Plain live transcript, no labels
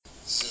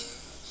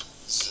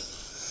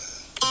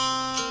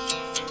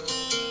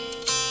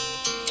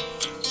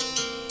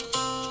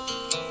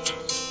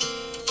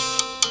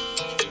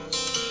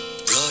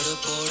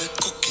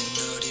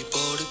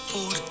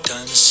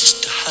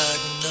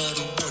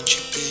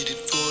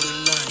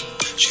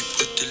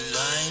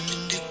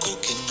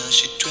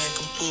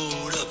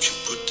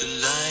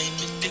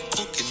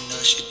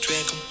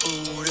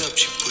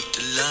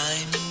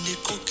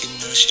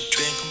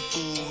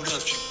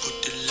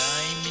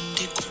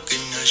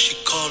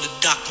called the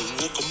doctor,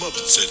 woke him up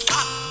and said,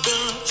 Doctor,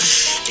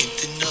 ain't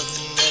there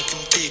nothing I can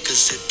take? I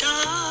said,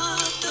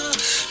 Doctor,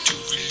 to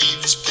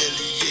relieve his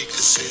bellyache.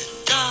 I said,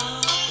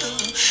 Doctor,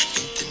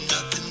 ain't there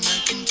nothing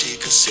I can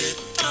take? I said,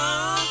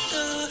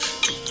 Doctor,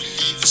 to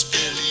relieve his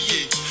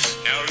bellyache.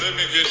 Now let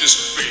me get this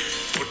straight.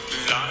 Put the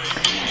line.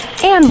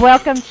 And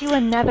welcome to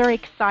another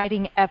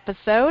exciting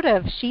episode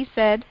of She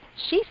Said,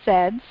 She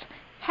Said's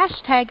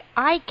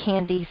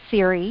 #iCandy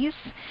series,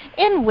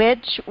 in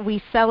which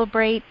we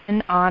celebrate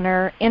and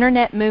honor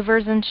internet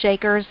movers and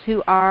shakers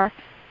who are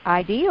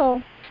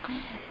ideal.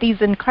 These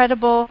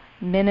incredible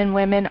men and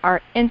women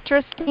are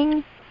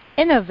interesting,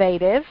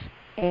 innovative,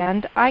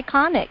 and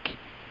iconic.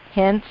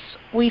 Hence,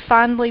 we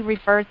fondly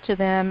refer to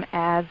them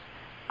as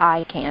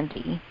eye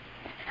candy.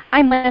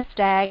 I'm Lena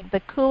Stagg,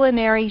 the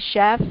culinary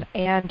chef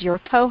and your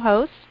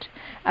co-host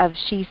of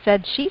She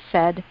Said, She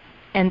Said,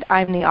 and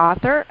I'm the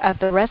author of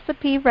the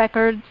Recipe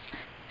Records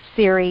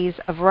series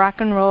of rock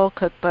and roll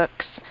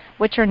cookbooks,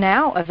 which are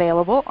now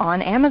available on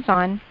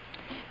Amazon.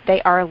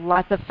 They are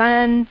lots of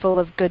fun, full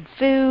of good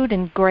food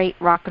and great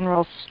rock and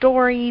roll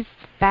stories,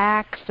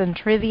 facts, and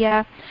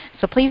trivia.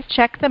 So please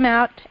check them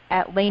out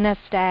at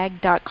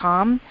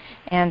lenastagg.com.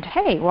 And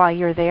hey, while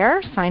you're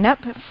there, sign up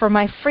for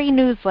my free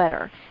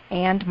newsletter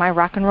and my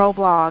rock and roll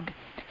blog.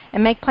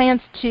 And make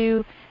plans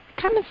to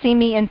come and see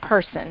me in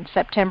person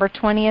September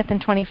 20th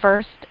and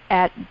 21st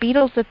at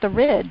Beatles at the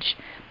Ridge,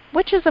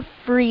 which is a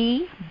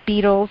free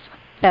Beatles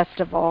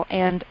festival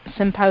and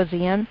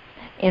symposium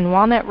in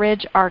Walnut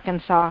Ridge,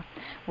 Arkansas,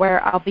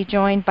 where I'll be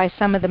joined by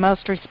some of the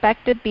most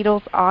respected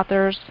Beatles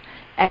authors,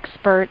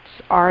 experts,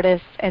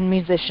 artists, and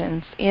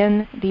musicians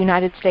in the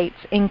United States,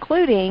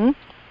 including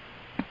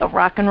the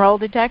rock and roll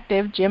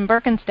detective Jim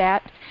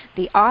Birkenstadt,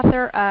 the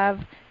author of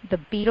The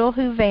Beatle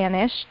Who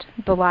Vanished,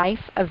 The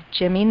Life of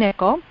Jimmy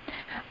Nicol,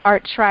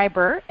 Art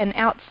Schreiber, an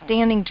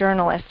outstanding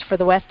journalist for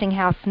the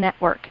Westinghouse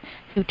Network,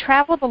 who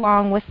traveled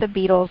along with the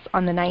Beatles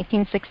on the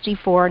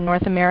 1964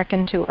 North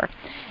American tour,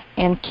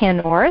 and Ken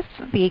North,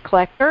 the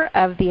collector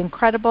of the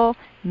incredible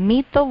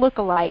Meet the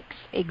Lookalikes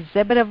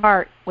exhibit of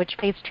art, which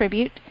pays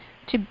tribute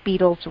to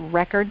Beatles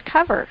record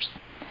covers,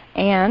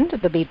 and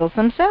the Beatles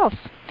themselves.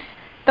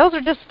 Those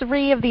are just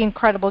three of the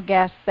incredible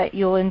guests that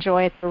you'll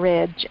enjoy at the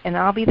Ridge, and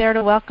I'll be there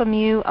to welcome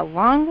you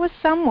along with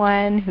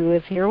someone who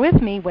is here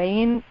with me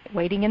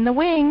waiting in the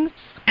wings.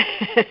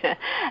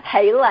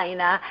 Hey,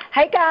 Lena.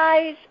 Hey,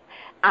 guys.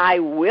 I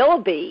will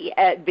be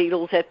at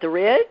Beatles at the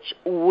Ridge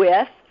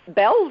with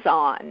bells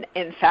on,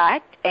 in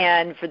fact.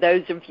 And for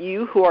those of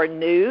you who are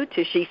new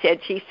to She Said,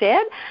 She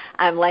Said,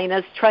 I'm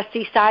Lena's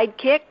trusty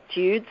sidekick,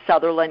 Jude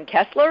Sutherland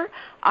Kessler,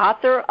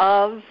 author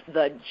of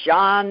the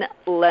John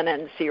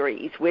Lennon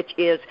series, which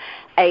is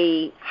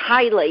a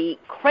highly,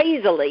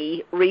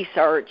 crazily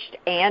researched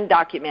and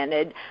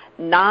documented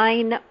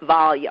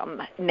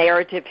 9-volume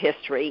narrative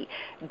history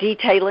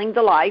detailing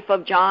the life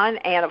of John.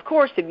 And, of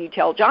course, if you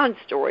tell John's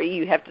story,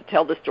 you have to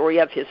tell the story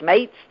of his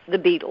mates, the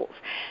Beatles.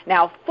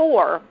 Now,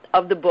 4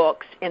 of the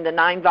books in the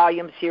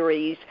 9-volume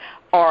series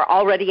are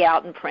already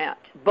out in print.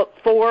 Book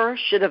 4,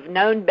 Should Have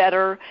Known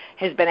Better,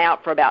 has been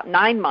out for about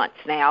 9 months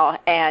now,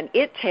 and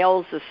it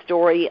tells the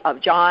story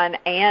of John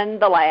and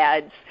the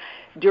lads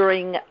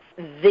during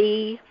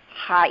the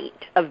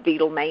height of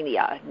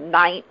Beatlemania,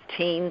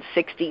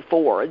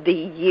 1964, the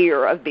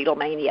year of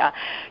Beatlemania.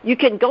 You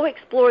can go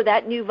explore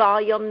that new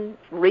volume,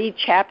 read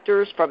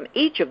chapters from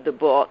each of the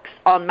books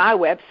on my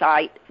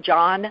website,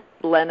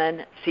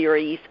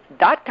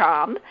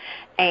 johnlennonseries.com.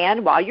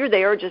 And while you're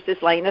there, just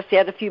as Lena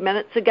said a few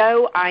minutes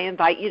ago, I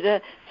invite you to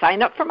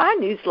sign up for my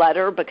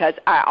newsletter, because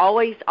I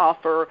always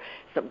offer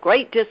some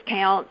great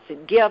discounts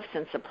and gifts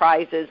and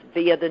surprises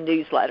via the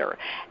newsletter.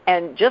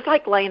 And just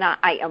like Lena,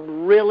 I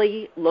am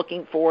really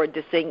looking forward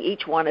to seeing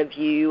each one of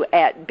you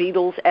at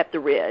Beatles at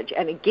the Ridge.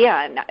 And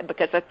again,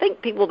 because I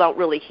think people don't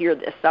really hear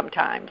this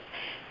sometimes,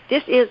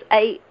 this is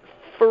a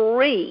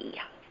free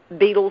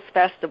Beatles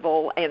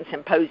Festival and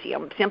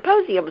Symposium.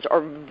 Symposiums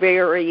are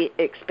very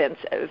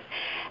expensive,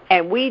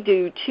 and we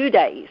do 2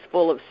 days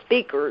full of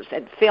speakers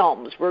and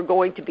films. We're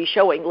going to be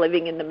showing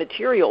Living in the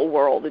Material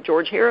World, the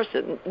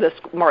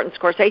Martin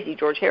Scorsese,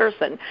 George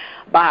Harrison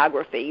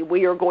biography.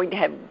 We are going to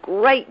have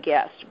great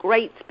guests,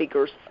 great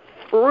speakers,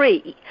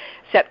 free,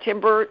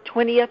 September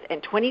 20th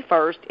and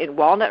 21st in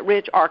Walnut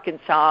Ridge,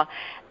 Arkansas,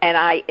 and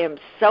I am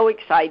so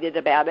excited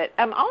about it.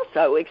 I'm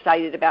also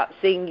excited about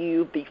seeing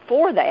you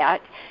before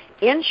that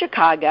in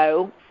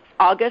Chicago,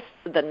 August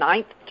the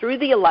 9th through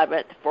the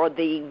 11th, for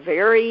the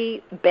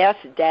very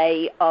best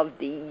day of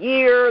the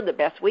year, the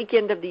best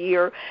weekend of the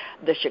year,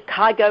 the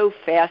Chicago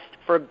Fest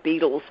for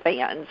Beatles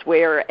fans,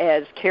 where,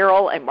 as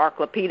Carol and Mark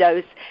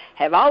Lapidus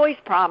have always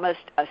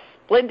promised, a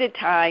splendid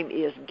time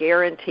is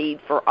guaranteed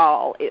for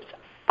all. It's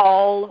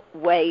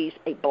always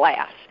a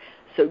blast,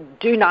 so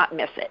do not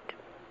miss it.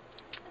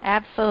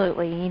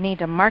 Absolutely. You need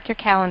to mark your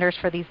calendars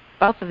for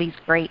both of these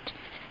great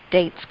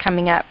dates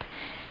coming up.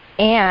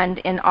 And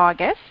in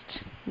August,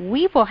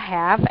 we will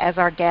have as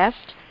our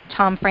guest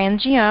Tom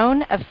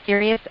Frangione of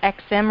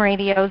SiriusXM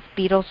Radio's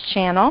Beatles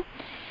channel,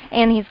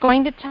 and he's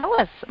going to tell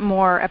us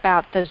more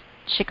about the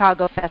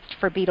Chicago Fest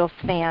for Beatles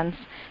fans.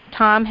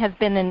 Tom has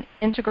been an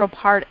integral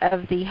part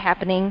of the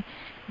happening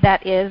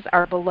that is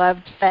our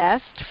beloved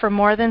fest for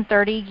more than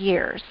 30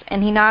 years.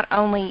 And he not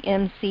only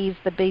MCs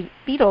the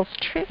Beatles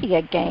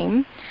trivia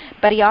game,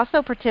 but he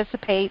also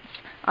participates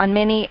on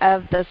many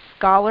of the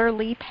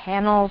scholarly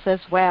panels as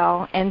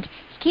well, and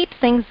keeps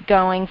things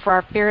going for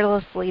our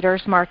fearless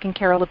leaders, Mark and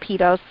Carol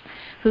Lapidus,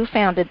 who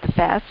founded the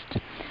fest.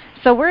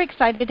 So we're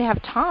excited to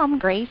have Tom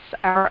grace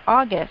our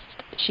August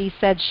She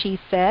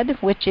Said,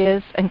 which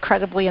is,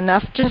 incredibly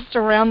enough, just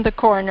around the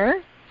corner.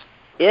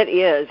 It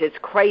is. It's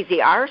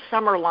crazy. Our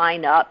summer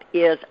lineup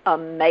is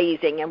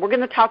amazing, and we're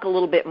going to talk a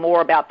little bit more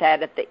about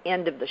that at the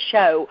end of the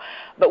show,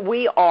 but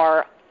we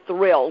are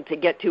thrilled to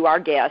get to our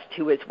guest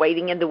who is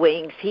waiting in the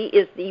wings. He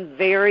is the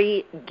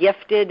very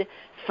gifted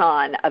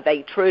son of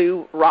a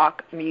true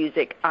rock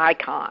music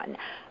icon,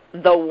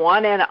 the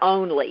one and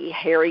only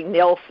Harry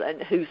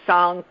Nilsson, who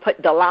sung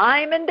Put the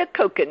Lime in the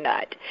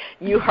Coconut,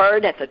 you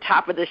heard at the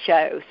top of the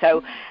show.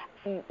 So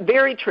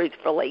very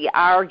truthfully,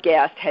 our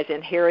guest has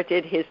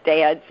inherited his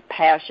dad's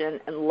passion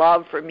and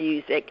love for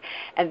music,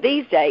 and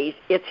these days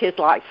it's his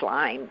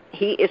lifeline.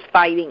 He is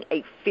fighting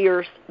a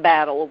fierce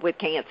battle with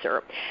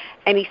cancer,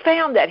 and he's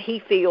found that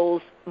he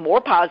feels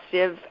more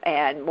positive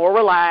and more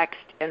relaxed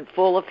and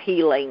full of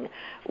healing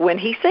when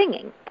he's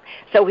singing.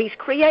 So he's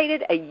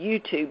created a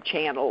YouTube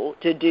channel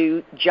to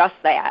do just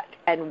that,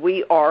 and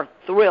we are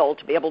thrilled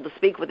to be able to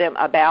speak with him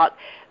about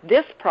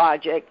this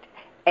project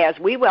as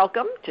we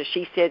welcome to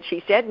She Said,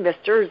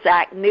 Mr.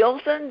 Zach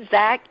Nilsson.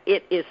 Zach,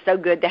 it is so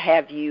good to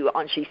have you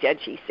on She Said,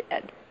 She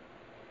Said.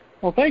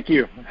 Well, thank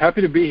you.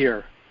 Happy to be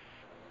here.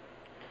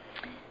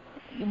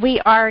 We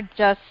are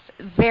just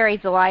very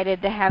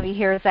delighted to have you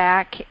here,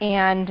 Zach,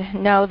 and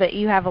know that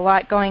you have a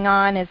lot going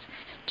on. As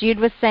Jude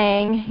was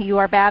saying, you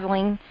are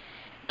battling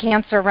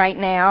cancer right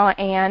now,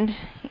 and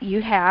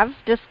you have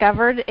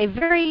discovered a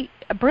very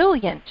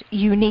brilliant,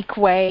 unique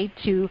way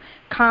to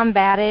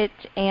combat it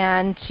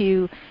and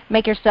to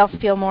make yourself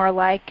feel more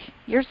like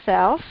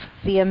yourself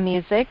via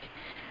music.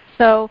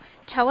 So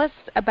tell us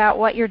about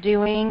what you're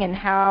doing and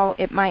how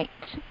it might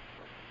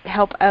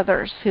help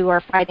others who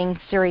are fighting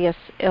serious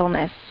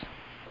illness.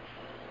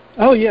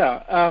 Oh,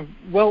 yeah.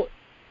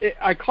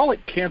 I call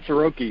it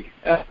canceroke.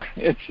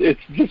 It's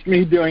just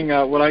me doing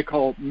what I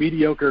call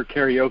mediocre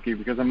karaoke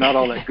because I'm not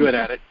all that good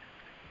at it.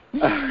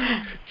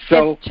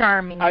 It's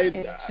charming.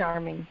 It's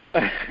charming.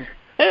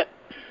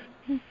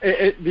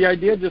 The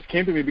idea just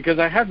came to me because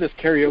I have this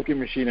karaoke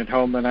machine at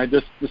home, and I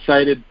just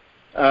decided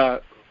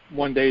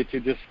one day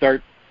to just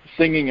start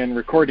singing and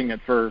recording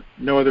it for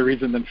no other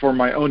reason than for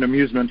my own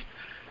amusement.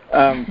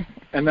 And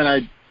then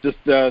I just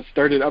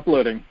started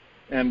uploading,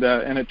 and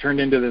it turned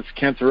into this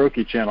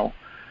canceroke channel.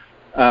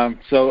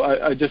 So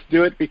I just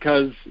do it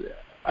because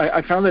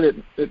I found that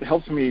it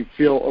helps me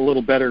feel a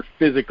little better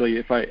physically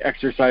if I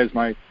exercise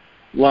my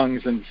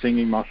lungs and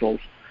singing muscles.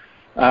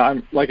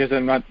 Like I said,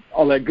 I'm not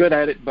all that good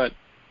at it, but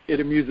it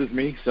amuses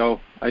me,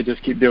 so I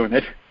just keep doing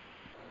it.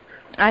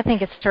 I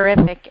think it's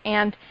terrific,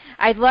 and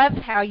I love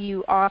how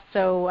you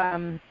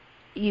also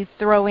you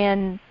throw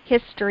in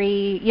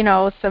history,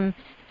 some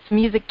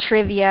music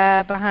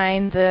trivia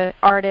behind the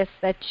artists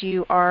that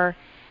you are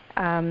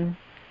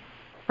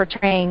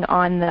portraying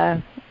on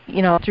the,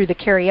 through the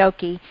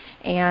karaoke,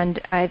 and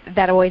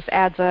that always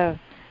adds a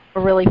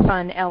really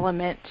fun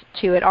element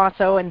to it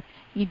also. And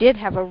you did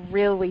have a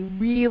really,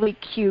 really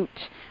cute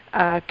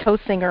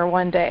co-singer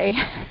one day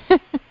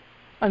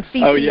on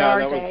CCR Oh, yeah,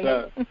 that Day.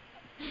 was,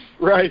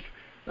 right.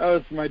 That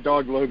was my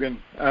dog,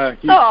 Logan.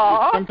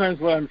 Sometimes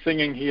when I'm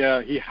singing,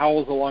 he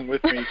howls along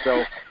with me,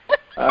 so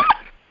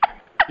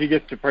he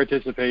gets to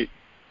participate,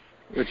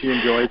 which he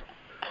enjoys.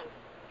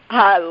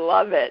 I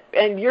love it.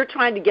 And you're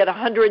trying to get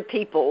 100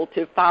 people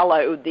to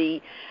follow the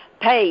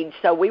page,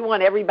 so we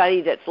want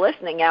everybody that's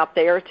listening out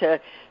there to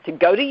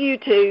go to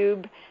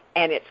YouTube,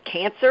 and it's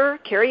Cancer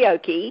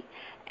Karaoke.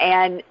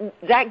 And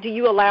Zach, do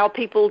you allow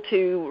people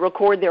to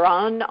record their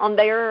own on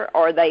there,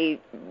 or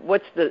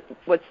what's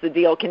the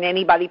deal? Can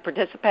anybody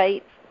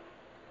participate?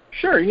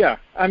 Sure, yeah.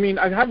 I mean,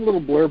 I have a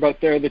little blurb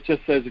out there that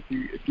just says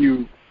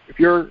if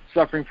you're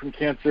suffering from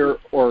cancer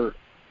or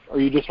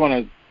you just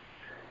want to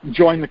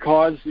join the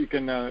cause, you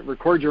can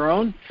record your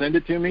own, send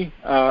it to me.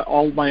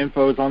 All my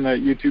info is on the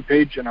YouTube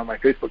page and on my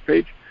Facebook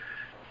page,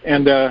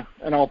 and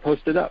I'll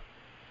post it up.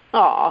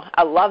 Oh,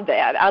 I love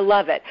that. I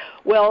love it.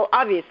 Well,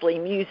 obviously,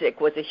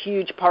 music was a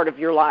huge part of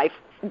your life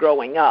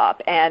growing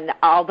up, and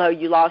although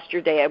you lost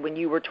your dad when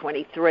you were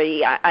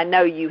 23, I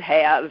know you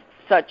have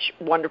such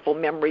wonderful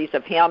memories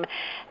of him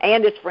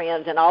and his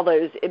friends and all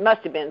those. It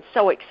must have been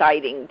so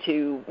exciting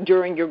to,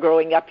 during your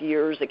growing up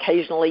years,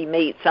 occasionally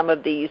meet some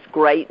of these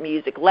great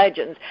music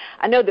legends.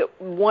 I know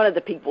that one of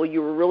the people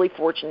you were really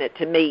fortunate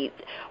to meet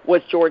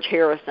was George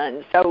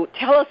Harrison. So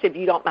tell us, if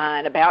you don't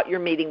mind, about your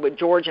meeting with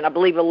George, and I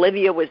believe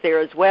Olivia was there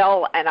as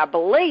well, and I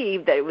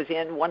believe that it was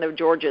in one of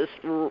George's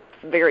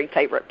very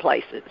favorite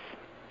places.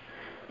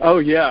 Oh,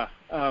 yeah.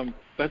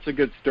 That's a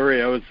good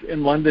story. I was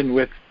in London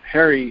with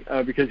Harry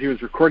because he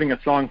was recording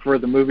a song for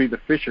the movie The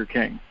Fisher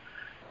King.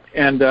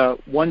 And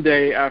one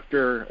day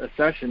after a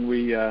session,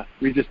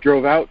 we just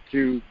drove out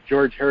to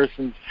George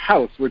Harrison's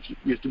house, which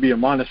used to be a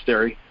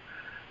monastery.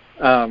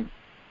 And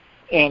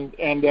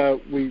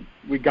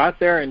we got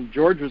there, and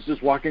George was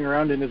just walking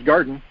around in his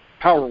garden,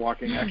 power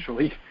walking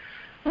actually,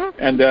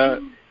 and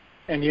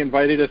he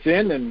invited us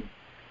in, and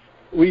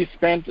we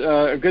spent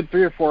a good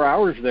 3 or 4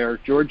 hours there.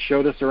 George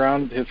showed us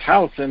around his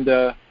house, and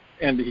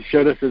he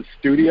showed us his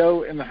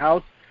studio in the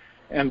house.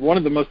 And one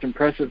of the most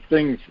impressive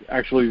things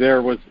actually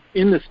there was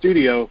in the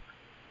studio,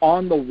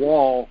 on the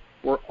wall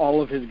were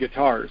all of his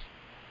guitars.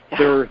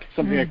 There were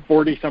something like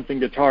 40-something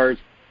guitars,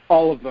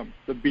 all of them.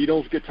 The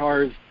Beatles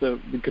guitars, the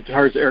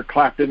guitars Eric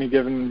Clapton had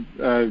given,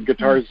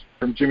 guitars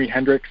from Jimi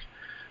Hendrix.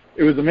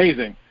 It was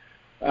amazing.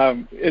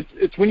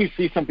 It's when you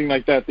see something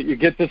like that you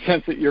get the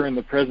sense that you're in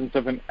the presence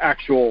of an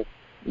actual,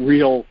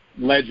 real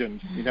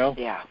legend, you know?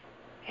 Yeah.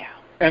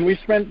 And we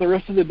spent the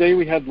rest of the day,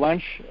 we had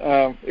lunch.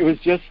 It was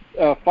just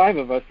 5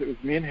 of us. It was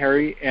me and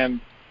Harry and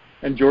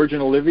George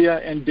and Olivia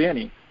and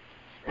Danny.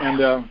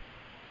 And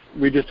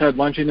we just had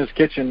lunch in his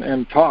kitchen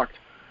and talked.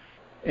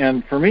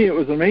 And for me, it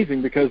was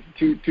amazing because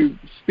to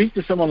speak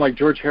to someone like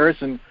George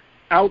Harrison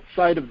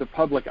outside of the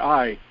public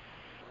eye,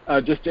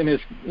 just in his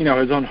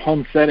own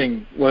home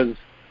setting, was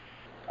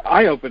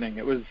eye-opening.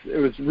 It was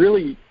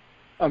really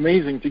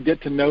amazing to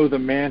get to know the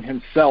man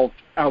himself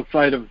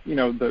outside of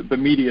the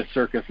media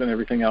circus and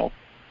everything else,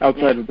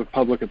 outside of the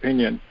public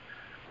opinion.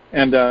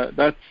 And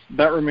that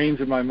remains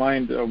in my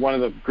mind one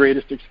of the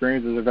greatest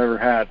experiences I've ever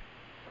had.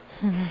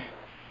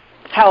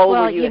 How old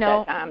were you at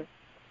that time?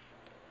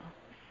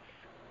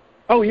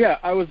 Oh yeah,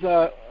 I was.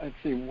 Let's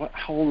see,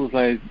 how old was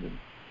I?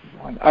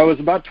 I was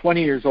about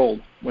 20 years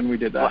old when we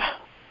did that. Wow.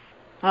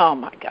 Oh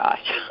my gosh.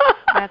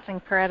 That's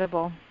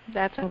incredible.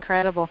 That's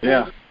incredible.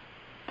 Yeah.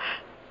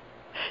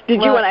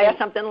 Did you want to ask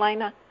something,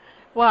 Lena?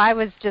 Well, I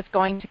was just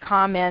going to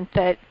comment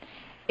that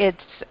it's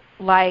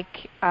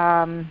like,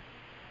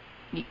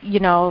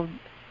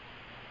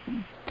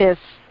 this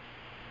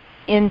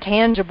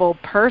intangible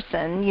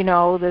person,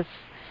 this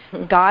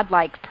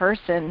godlike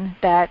person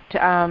that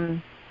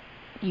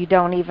you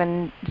don't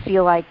even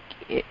feel like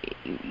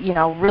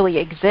really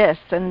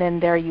exists, and then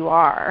there you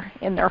are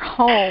in their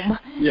home.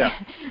 Yeah.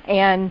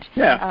 And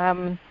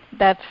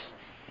that's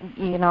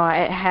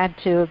it had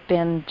to have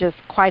been just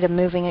quite a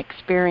moving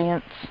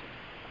experience,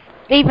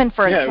 even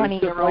for a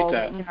 20-year-old.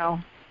 Like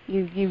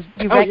you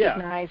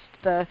recognized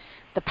the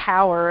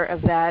power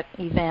of that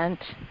event.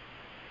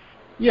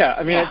 Yeah,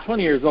 I mean, at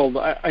 20 years old,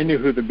 I knew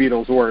who the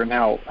Beatles were and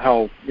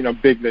how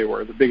big they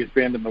were, the biggest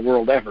band in the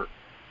world ever.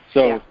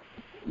 So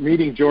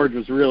meeting George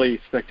was really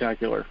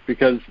spectacular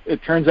because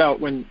it turns out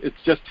when it's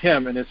just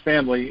him and his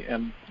family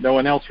and no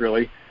one else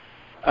really,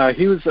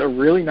 he was a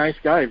really nice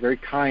guy, very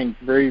kind,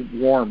 very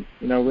warm,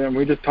 and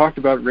we just talked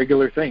about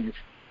regular things.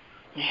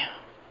 Yeah.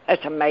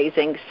 That's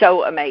amazing,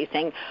 so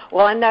amazing.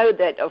 Well, I know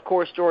that, of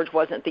course, George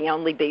wasn't the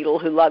only Beatle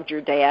who loved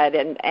your dad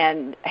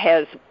and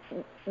has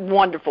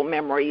wonderful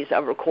memories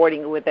of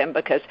recording with him,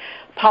 because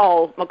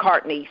Paul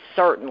McCartney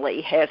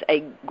certainly has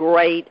a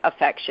great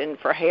affection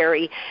for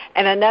Harry.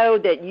 And I know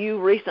that you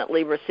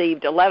recently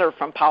received a letter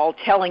from Paul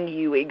telling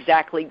you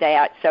exactly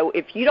that. So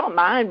if you don't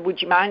mind,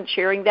 would you mind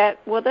sharing that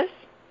with us?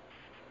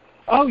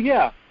 Oh,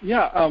 yeah.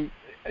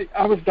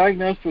 I was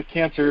diagnosed with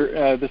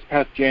cancer this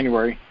past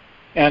January,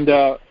 and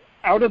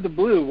out of the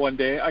blue one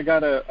day, I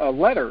got a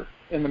letter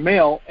in the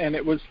mail, and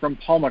it was from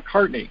Paul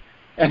McCartney,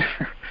 and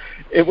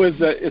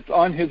it's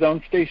on his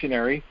own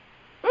stationery,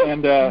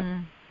 and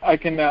I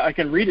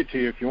can read it to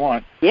you if you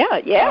want.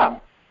 Yeah.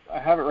 I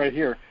have it right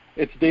here.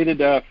 It's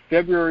dated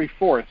February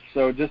 4th,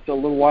 so just a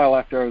little while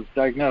after I was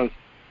diagnosed,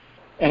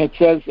 and it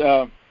says,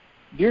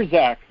 "Dear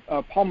Zach,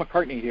 Paul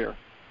McCartney here.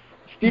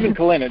 Stephen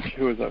Kalinich,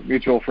 who is a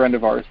mutual friend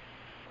of ours,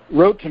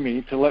 wrote to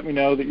me to let me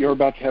know that you're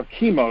about to have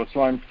chemo,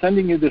 so I'm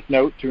sending you this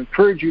note to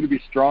encourage you to be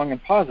strong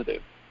and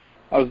positive.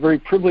 I was very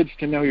privileged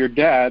to know your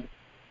dad,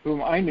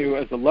 whom I knew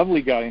as a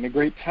lovely guy and a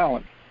great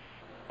talent.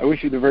 I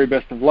wish you the very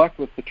best of luck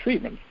with the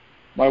treatment.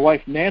 My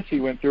wife Nancy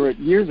went through it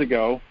years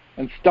ago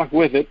and stuck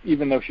with it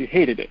even though she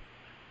hated it.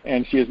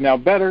 And she is now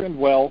better and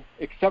well,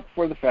 except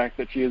for the fact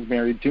that she is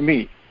married to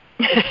me."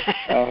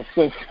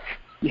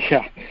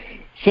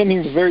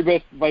 Sending the very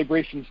best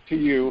vibrations to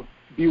you.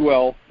 Be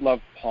well. Love,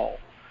 Paul.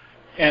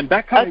 And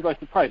that caught me by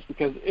surprise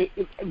because it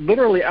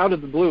literally out of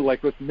the blue,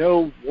 like with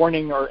no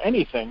warning or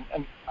anything.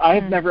 And I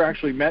have never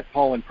actually met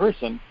Paul in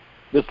person.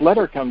 This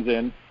letter comes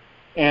in,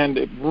 and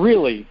it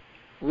really,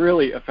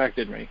 really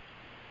affected me.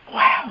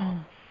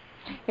 Wow.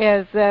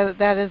 Yes,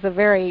 that is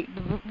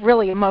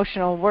really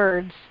emotional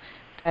words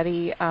that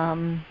he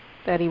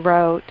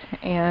wrote,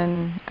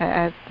 and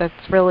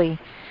that's really,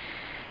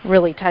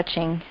 really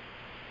touching.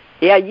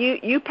 Yeah,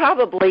 you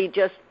probably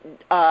just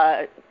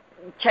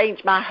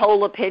changed my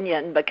whole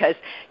opinion because,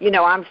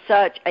 I'm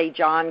such a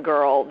John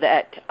girl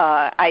that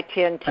I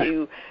tend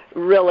to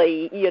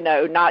really,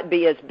 not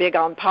be as big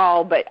on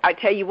Paul. But I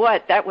tell you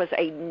what, that was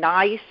a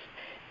nice,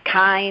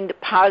 kind,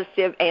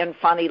 positive, and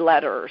funny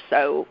letter.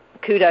 So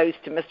kudos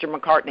to Mr.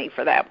 McCartney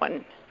for that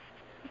one.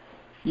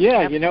 Yeah,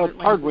 Absolutely. you know,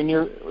 it's hard when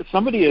you're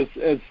somebody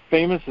as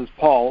famous as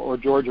Paul or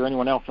George or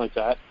anyone else like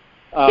that.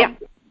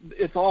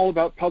 It's all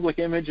about public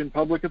image and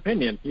public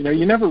opinion. You know,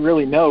 you never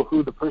really know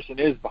who the person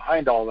is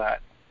behind all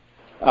that.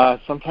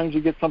 Sometimes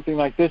you get something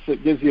like this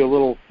that gives you a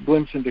little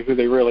glimpse into who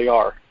they really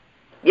are.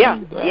 Yeah,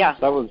 And, yeah.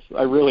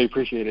 I really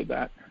appreciated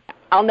that.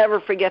 I'll never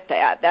forget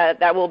that.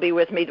 That will be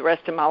with me the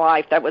rest of my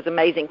life. That was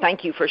amazing.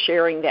 Thank you for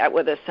sharing that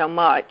with us so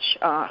much.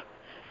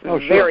 Sure.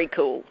 Very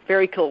cool.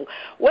 Very cool.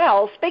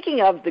 Well,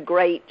 speaking of the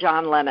great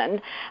John Lennon,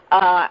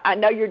 I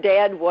know your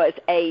dad was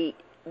a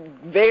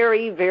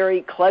very,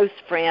 very close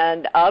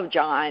friend of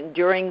John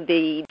during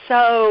the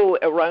so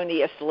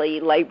erroneously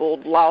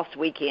labeled Lost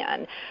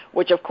Weekend,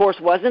 which of course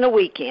wasn't a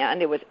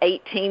weekend. It was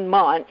 18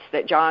 months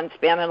that John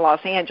spent in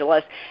Los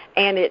Angeles,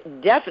 and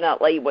it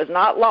definitely was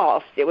not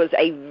lost. It was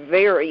a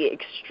very,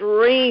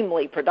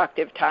 extremely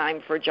productive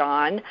time for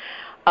John,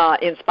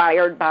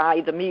 inspired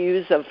by the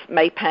muse of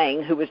May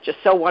Pang, who was just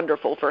so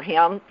wonderful for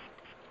him.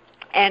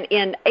 And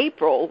in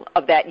April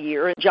of that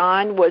year,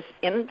 John was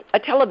in a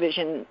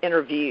television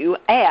interview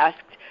asked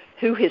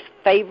who his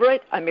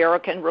favorite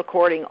American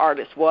recording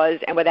artist was,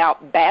 and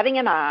without batting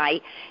an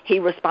eye, he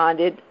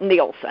responded,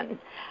 Nilsson.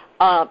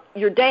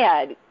 Your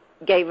dad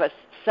gave us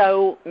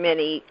so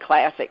many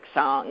classic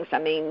songs. I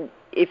mean,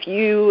 if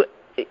you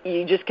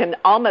just can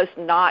almost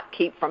not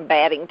keep from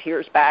batting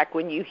tears back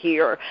when you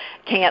hear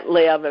Can't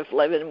Live If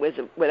Living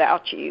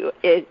Without You.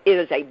 It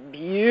is a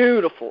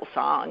beautiful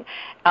song.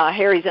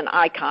 Harry's an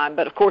icon,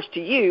 but of course to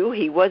you,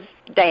 he was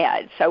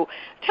Dad. So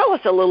tell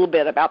us a little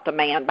bit about the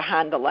man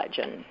behind the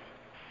legend.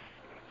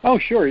 Oh,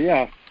 sure,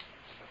 yeah.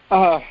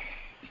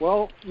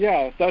 Well,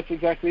 yeah, that's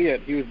exactly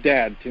it. He was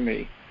Dad to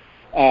me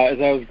as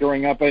I was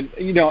growing up. And,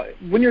 you know,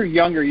 when you're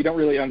younger, you don't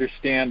really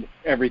understand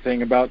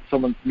everything about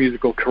someone's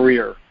musical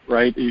career.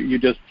 Right? You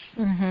just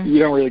you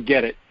don't really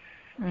get it.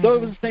 So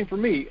it was the same for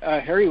me.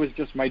 Harry was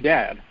just my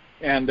dad,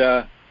 and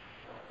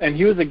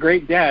he was a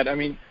great dad. I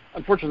mean,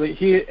 unfortunately,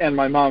 he and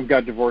my mom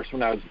got divorced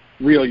when I was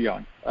real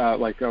young,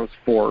 like I was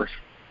 4,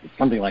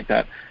 something like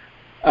that.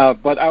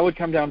 But I would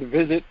come down to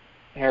visit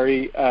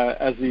Harry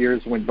as the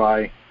years went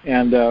by,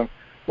 and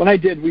when I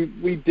did,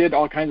 we did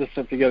all kinds of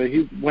stuff together.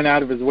 He went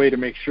out of his way to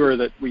make sure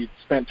that we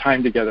spent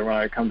time together when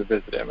I would come to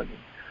visit him, and he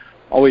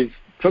always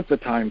took the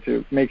time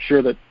to make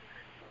sure that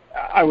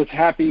I was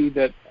happy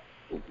that,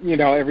 you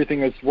know,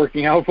 everything was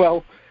working out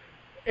well.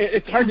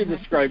 It's hard to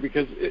describe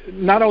because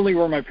not only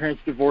were my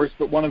parents divorced,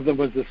 but one of them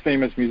was this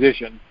famous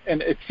musician.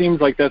 And it seems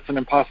like that's an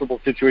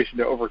impossible situation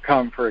to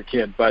overcome for a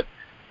kid. But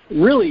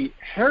really,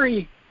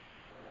 Harry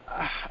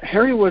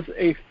was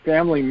a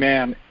family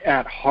man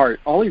at heart.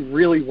 All he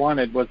really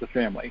wanted was a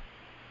family.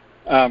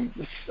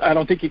 I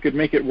don't think he could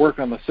make it work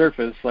on the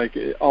surface. Like,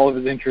 all of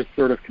his interests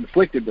sort of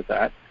conflicted with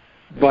that.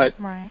 But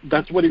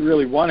that's what he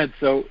really wanted.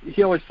 So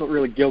he always felt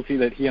really guilty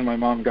that he and my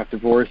mom got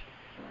divorced,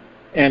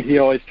 and he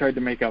always tried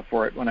to make up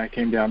for it when I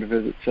came down to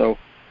visit. So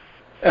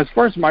as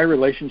far as my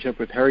relationship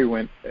with Harry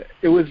went,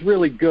 it was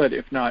really good,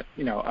 if not,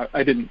 you know,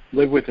 I didn't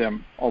live with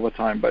him all the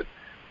time, but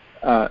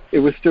it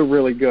was still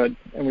really good,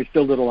 and we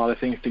still did a lot of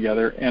things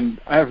together, and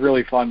I have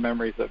really fond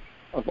memories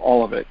of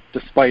all of it,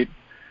 despite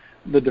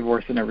the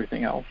divorce and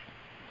everything else.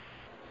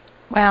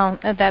 Well,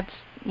 that's,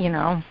 you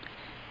know,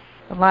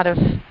 a lot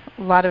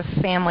of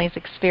families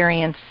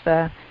experience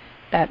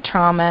that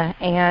trauma,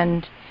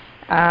 and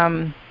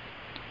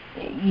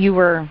you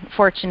were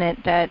fortunate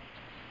that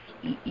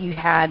you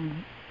had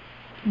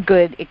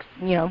good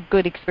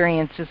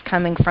experiences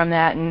coming from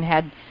that, and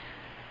had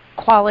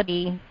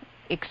quality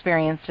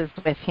experiences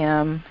with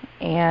him,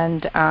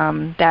 and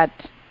that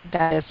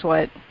is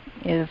what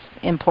is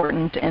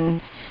important,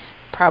 and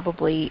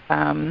probably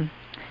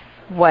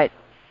what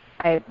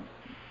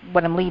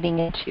I'm leading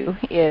into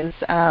is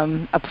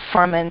a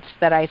performance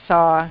that I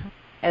saw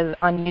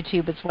on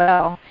YouTube as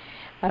well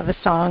of a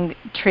song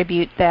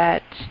tribute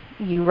that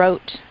you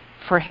wrote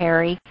for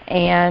Harry.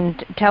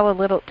 And tell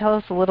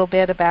us a little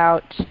bit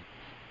about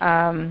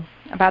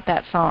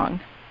that song.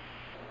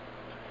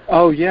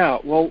 Oh yeah,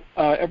 well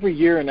every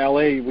year in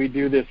LA we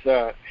do this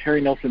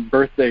Harry Nilsson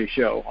birthday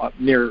show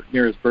near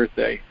his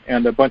birthday,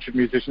 and a bunch of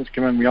musicians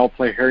come in. We all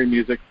play Harry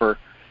music for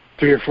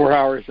 3 or 4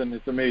 hours, and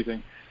it's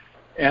amazing.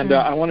 And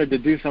I wanted to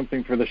do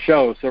something for the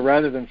show, so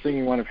rather than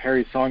singing one of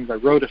Harry's songs, I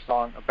wrote a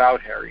song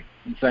about Harry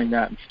and sang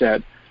that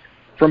instead.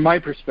 From my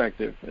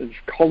perspective, it's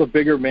called A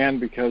Bigger Man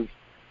because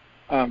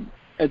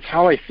it's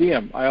how I see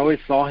him. I always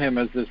saw him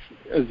as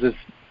this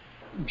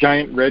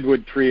giant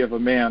redwood tree of a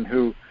man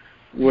who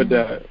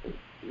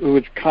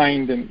was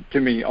kind to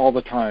me all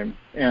the time,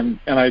 and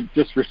I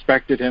just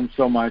respected him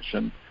so much,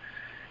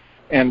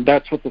 and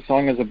that's what the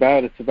song is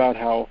about. It's about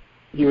how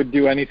he would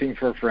do anything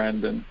for a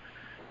friend,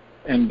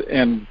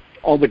 and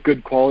all the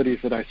good qualities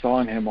that I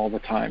saw in him all the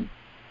time.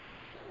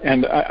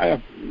 And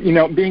I you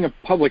know, being a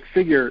public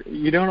figure,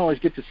 you don't always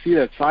get to see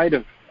that side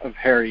of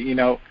Harry. You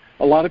know,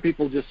 a lot of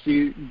people just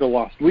see the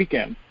Lost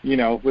Weekend, you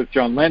know, with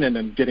John Lennon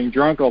and getting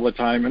drunk all the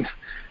time,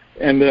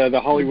 and the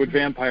Hollywood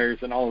vampires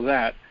and all of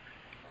that,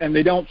 and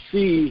they don't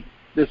see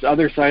this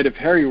other side of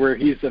Harry where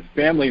he's a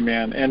family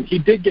man, and he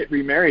did get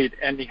remarried,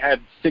 and he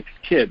had 6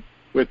 kids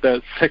with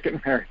a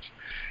second marriage.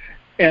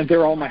 And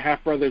they're all my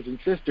half-brothers and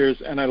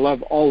sisters, and I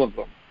love all of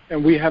them.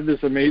 And we have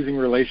this amazing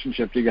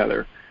relationship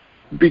together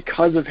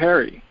because of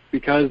Harry,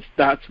 because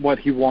that's what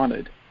he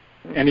wanted,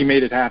 and he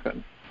made it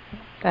happen.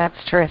 That's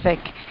terrific.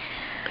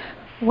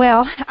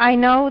 Well, I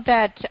know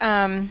that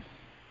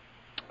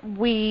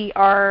we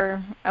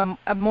are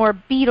a more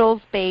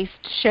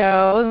Beatles-based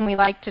show, and we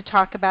like to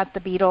talk about the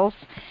Beatles,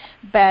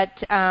 but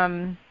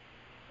and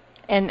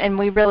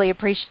we really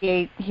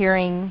appreciate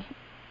hearing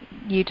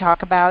you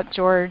talk about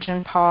George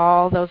and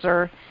Paul. Those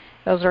are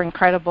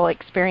incredible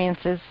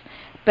experiences.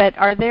 But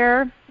are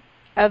there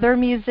other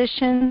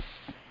musicians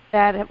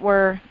that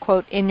were,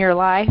 quote, in your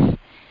life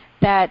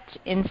that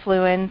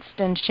influenced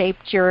and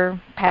shaped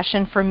your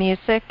passion for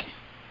music?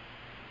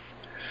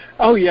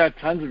 Oh yeah,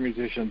 tons of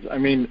musicians. I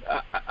mean,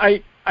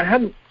 I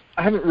haven't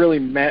really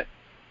met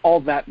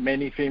all that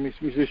many famous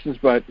musicians,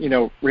 but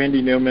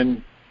Randy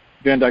Newman,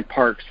 Van Dyke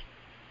Parks,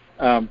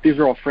 these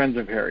are all friends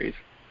of Harry's.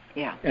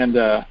 Yeah. And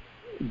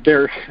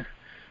they're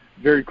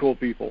very cool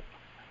people.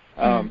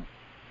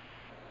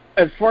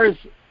 As far as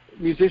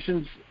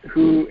musicians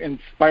who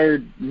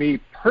inspired me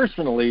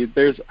personally,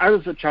 I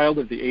was a child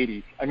of the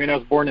 80s. I mean, I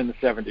was born in the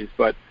 70s,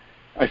 but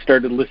I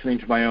started listening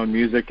to my own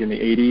music in the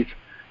 80s.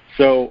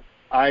 So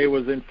I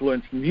was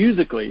influenced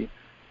musically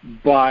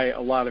by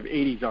a lot of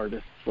 80s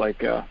artists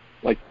like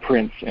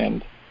Prince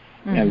and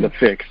the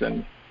Fix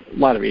and a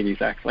lot of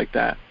 80s acts like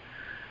that.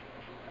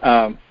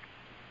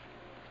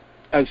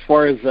 As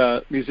far as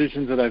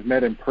musicians that I've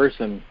met in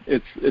person,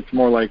 it's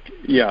more like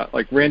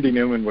Randy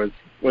Newman was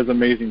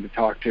amazing to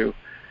talk to.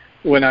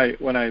 When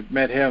I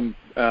met him,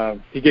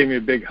 he gave me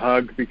a big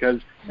hug because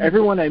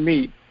everyone I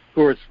meet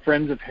who is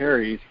friends of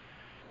Harry's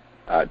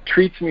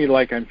treats me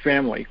like I'm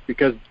family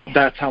because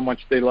that's how much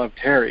they loved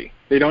Harry.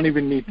 They don't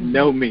even need to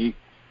know me.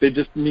 They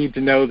just need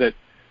to know that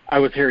I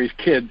was Harry's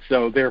kid.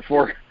 So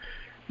therefore,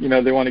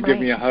 they want to give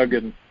me a hug,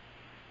 and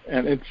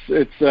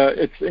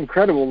it's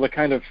incredible the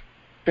kind of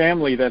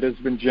family that has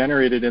been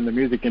generated in the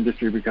music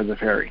industry because of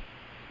Harry.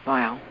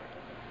 Wow.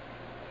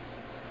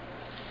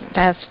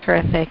 That's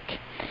terrific.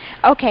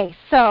 Okay,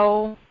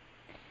 so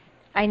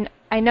I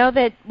know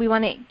that we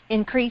want to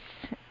increase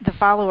the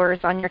followers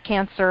on your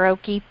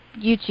Canceroki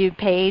YouTube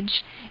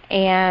page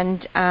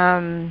and,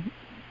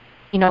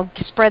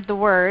 spread the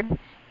word,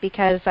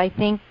 because I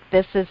think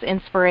this is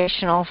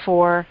inspirational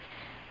for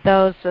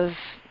those of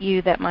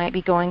you that might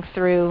be going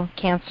through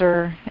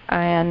cancer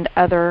and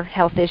other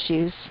health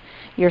issues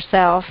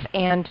yourself.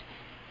 And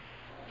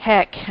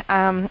heck,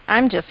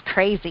 I'm just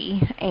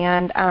crazy,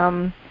 and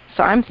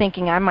so I'm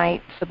thinking I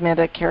might submit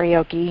a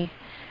karaoke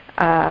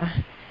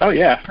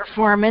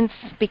performance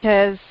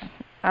because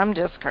I'm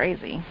just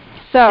crazy.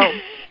 So,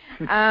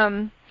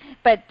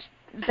 but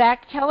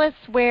Zach, tell us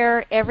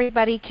where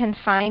everybody can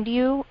find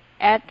you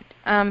at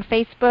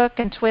Facebook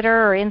and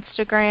Twitter or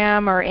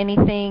Instagram or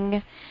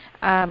anything,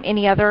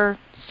 any other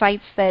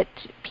sites that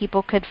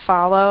people could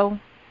follow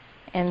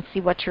and see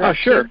what you're up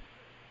to. Sure.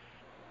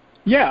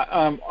 Yeah,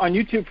 on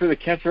YouTube for the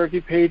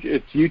Canceroki page,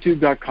 it's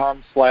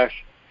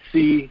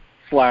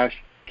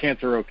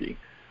youtube.com/c/Canceroki.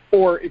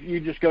 Or if you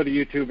just go to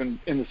YouTube and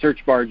in the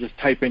search bar, just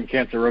type in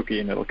Canceroki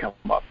and it'll come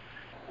up.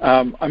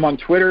 I'm on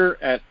Twitter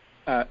at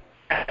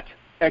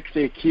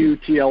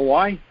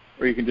XAQTLY,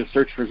 or you can just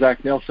search for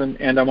Zach Nilsson.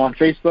 And I'm on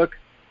Facebook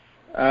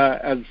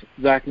as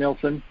Zach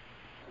Nilsson.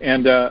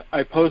 And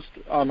I post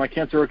my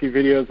Canceroki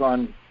videos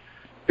on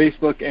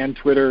Facebook and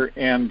Twitter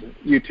and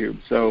YouTube.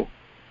 So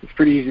it's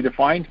pretty easy to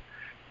find.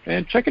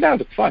 And check it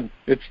out. It's fun.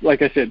 It's,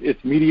 like I said, it's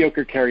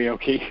mediocre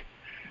karaoke.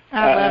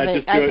 I love it. I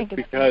just do it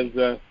because,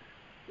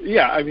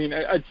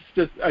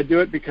 I do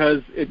it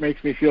because it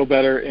makes me feel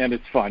better and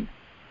it's fun.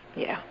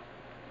 Yeah.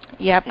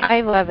 Yep,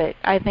 I love it.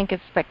 I think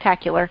it's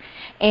spectacular.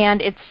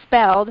 And it's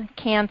spelled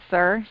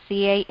Cancer,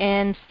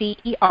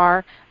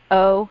 CANCEROKE.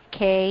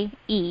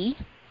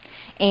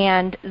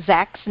 And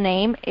Zach's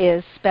name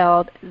is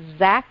spelled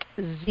Zach,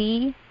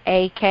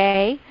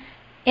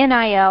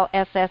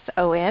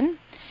 ZAKNILSSON.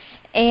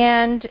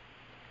 And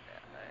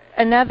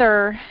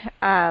another,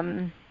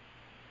 I'm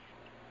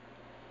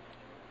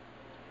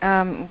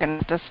going to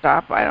have to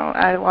stop.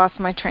 I lost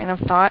my train of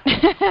thought.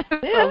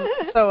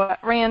 so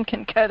Rand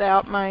can cut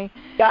out my.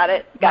 Got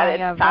it.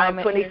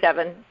 Time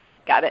 27. Here.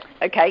 Got it.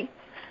 Okay.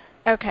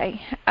 Okay.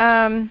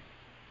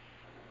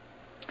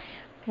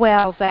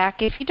 Well,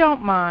 Zach, if you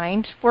don't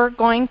mind, we're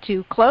going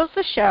to close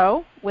the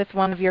show with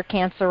one of your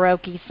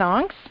Canceroki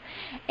songs.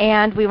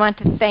 And we want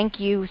to thank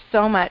you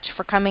so much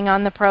for coming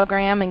on the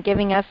program and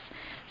giving us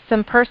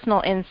some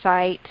personal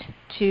insight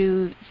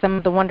to some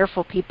of the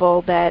wonderful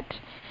people that,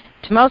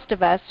 to most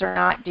of us, are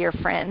not dear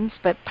friends,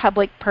 but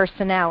public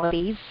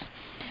personalities.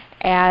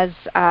 As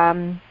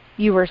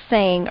you were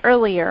saying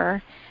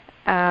earlier,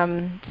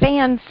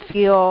 fans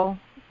feel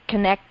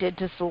connected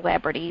to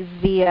celebrities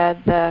via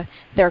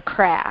their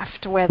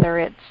craft, whether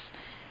it's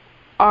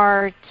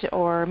art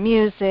or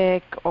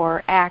music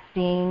or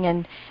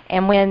acting,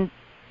 and when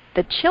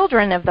the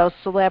children of those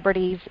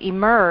celebrities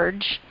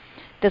emerge,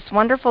 this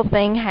wonderful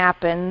thing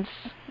happens,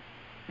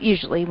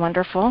 usually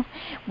wonderful,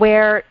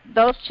 where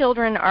those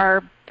children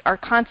are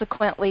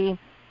consequently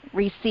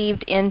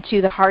received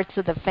into the hearts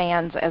of the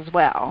fans as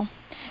well.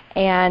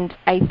 And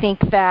I think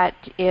that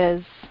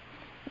is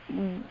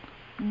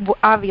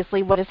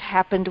obviously what has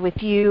happened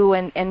with you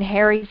and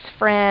Harry's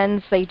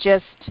friends. They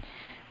just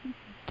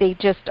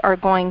are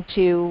going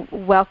to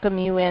welcome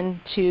you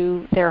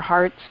into their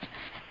hearts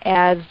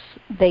as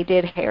they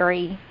did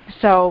Harry.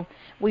 So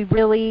we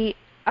really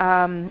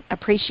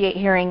appreciate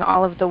hearing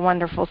all of the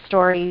wonderful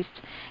stories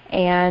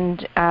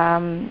and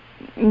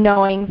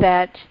knowing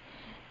that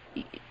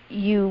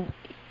you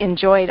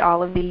enjoyed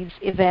all of these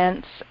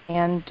events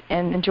and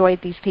enjoyed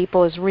these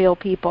people as real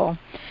people.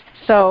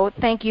 So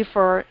thank you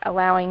for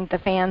allowing the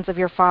fans of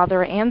your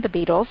father and the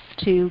Beatles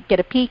to get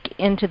a peek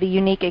into the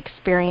unique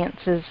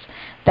experiences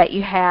that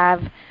you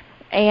have.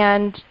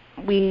 And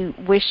we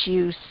wish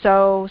you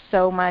so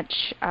much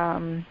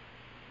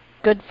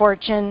good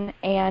fortune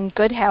and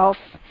good health,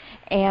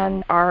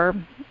 and are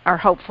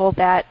hopeful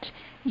that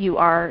you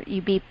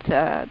beat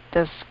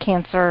this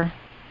cancer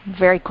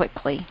very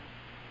quickly.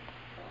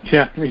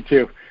 Yeah, me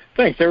too.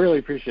 Thanks. I really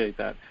appreciate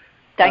that.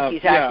 Thank you,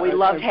 Zach. Yeah, we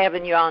loved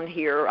having you on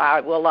here.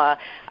 I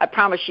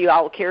promise you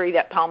I will carry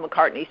that Paul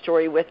McCartney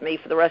story with me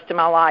for the rest of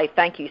my life.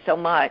 Thank you so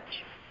much.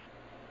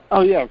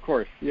 Oh, yeah, of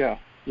course. Yeah,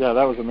 that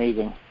was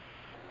amazing.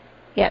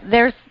 Yeah,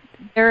 that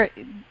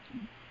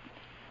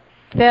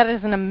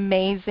is an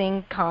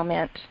amazing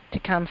comment to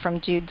come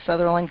from Jude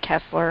Sutherland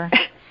Kessler.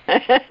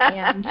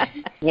 And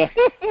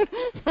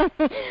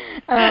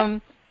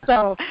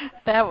so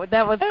that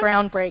was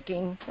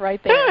groundbreaking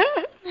right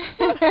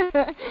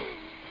there.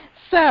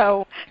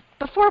 So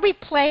before we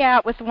play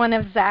out with one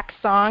of Zach's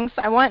songs,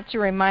 I want to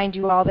remind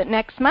you all that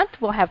next month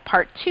we'll have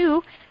part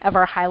 2 of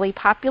our highly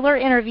popular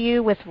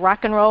interview with Rock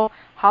and Roll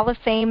Hall of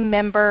Fame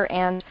member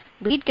and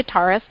lead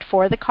guitarist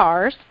for the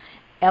Cars,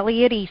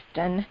 Elliot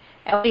Easton.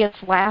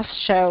 Elliot's last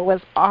show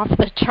was off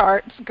the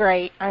charts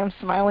great. I'm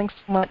smiling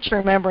so much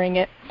remembering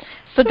it.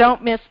 So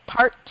don't miss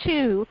part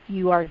 2.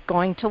 You are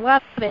going to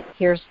love it.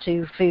 Here's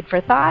to Food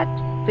for Thought,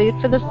 Food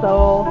for the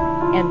Soul,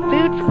 and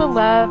Food for the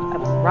Love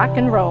of Rock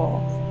and Roll.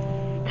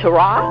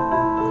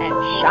 Ta-ra and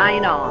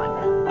shine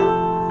on.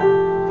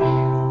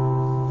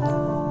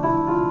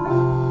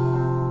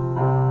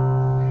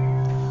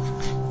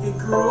 He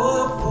grew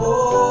up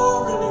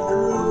poor and he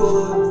grew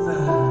up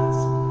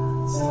fast.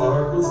 His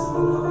heart was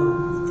full of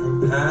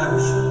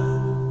compassion.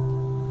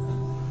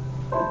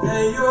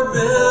 Pay your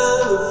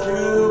bill if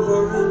you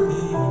were in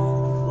need. He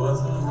was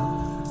a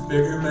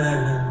bigger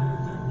man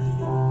than me.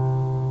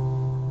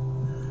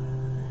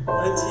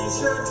 My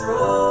teacher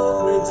drove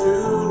me to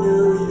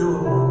New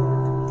York,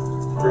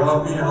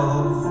 dropped me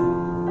off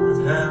with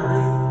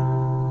Harry.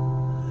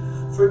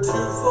 For 2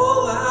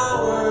 full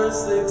hours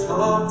they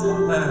talked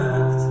and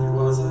laughed. He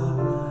was a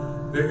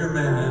bigger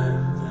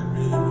man than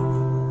me.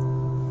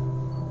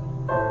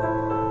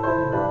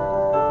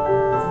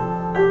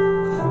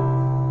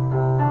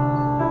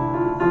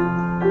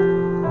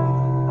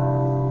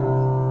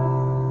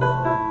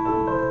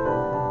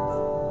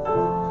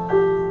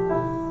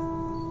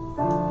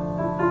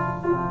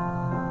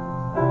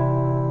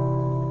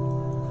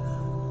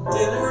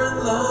 Dinner in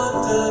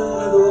London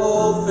with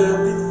old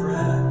family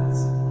friends.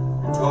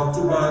 We talked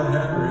about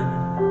Harry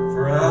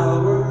for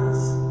hours.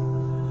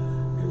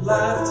 We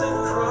laughed and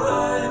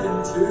cried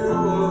into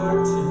our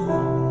tea.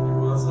 He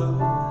was a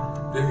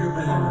bigger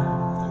man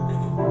than me.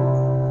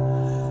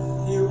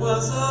 He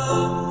was a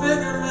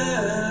bigger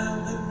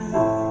man than me.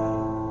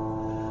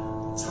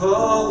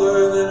 Taller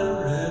than a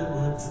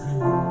redwood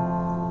tree.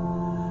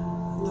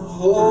 And the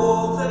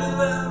hole that he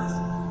left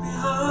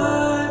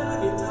behind when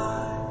he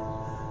died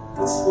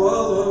could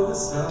swallow the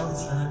South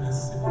China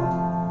Sea.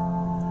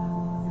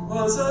 He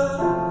was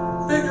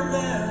a bigger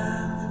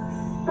man than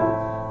me,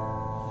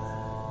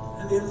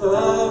 and he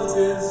loved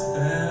his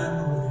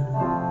family.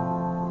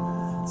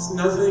 There's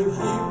nothing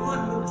he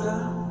wouldn't have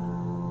done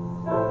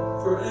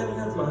for any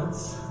of us.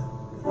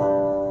 He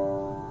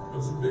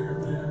was a bigger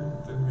man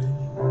than me.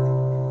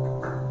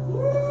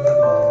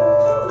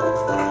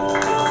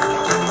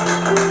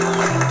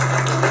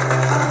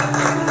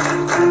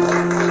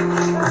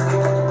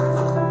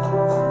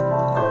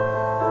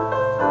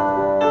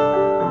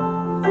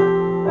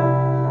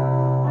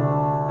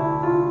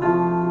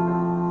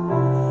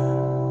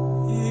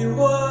 He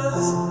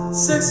was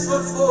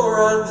 6'4",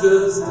 I'm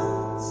just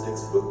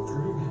 6'3".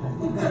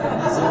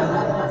 He's a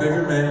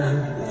bigger man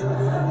than me.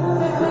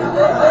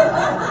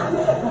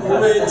 He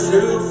weighed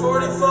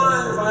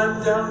 245, I'm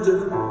down to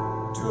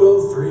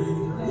 203. He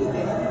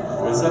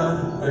was a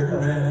bigger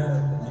man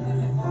than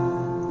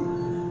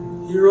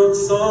me. He wrote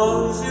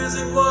songs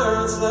using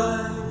words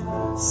like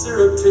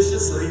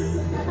surreptitiously.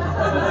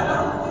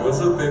 He was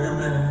a bigger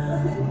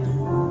man than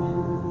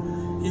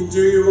me. He'd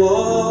do you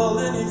all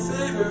any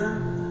favor,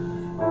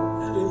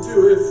 and he'd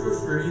do it for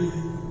free.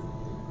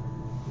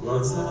 He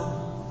was a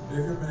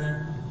bigger man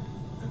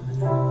than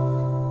me.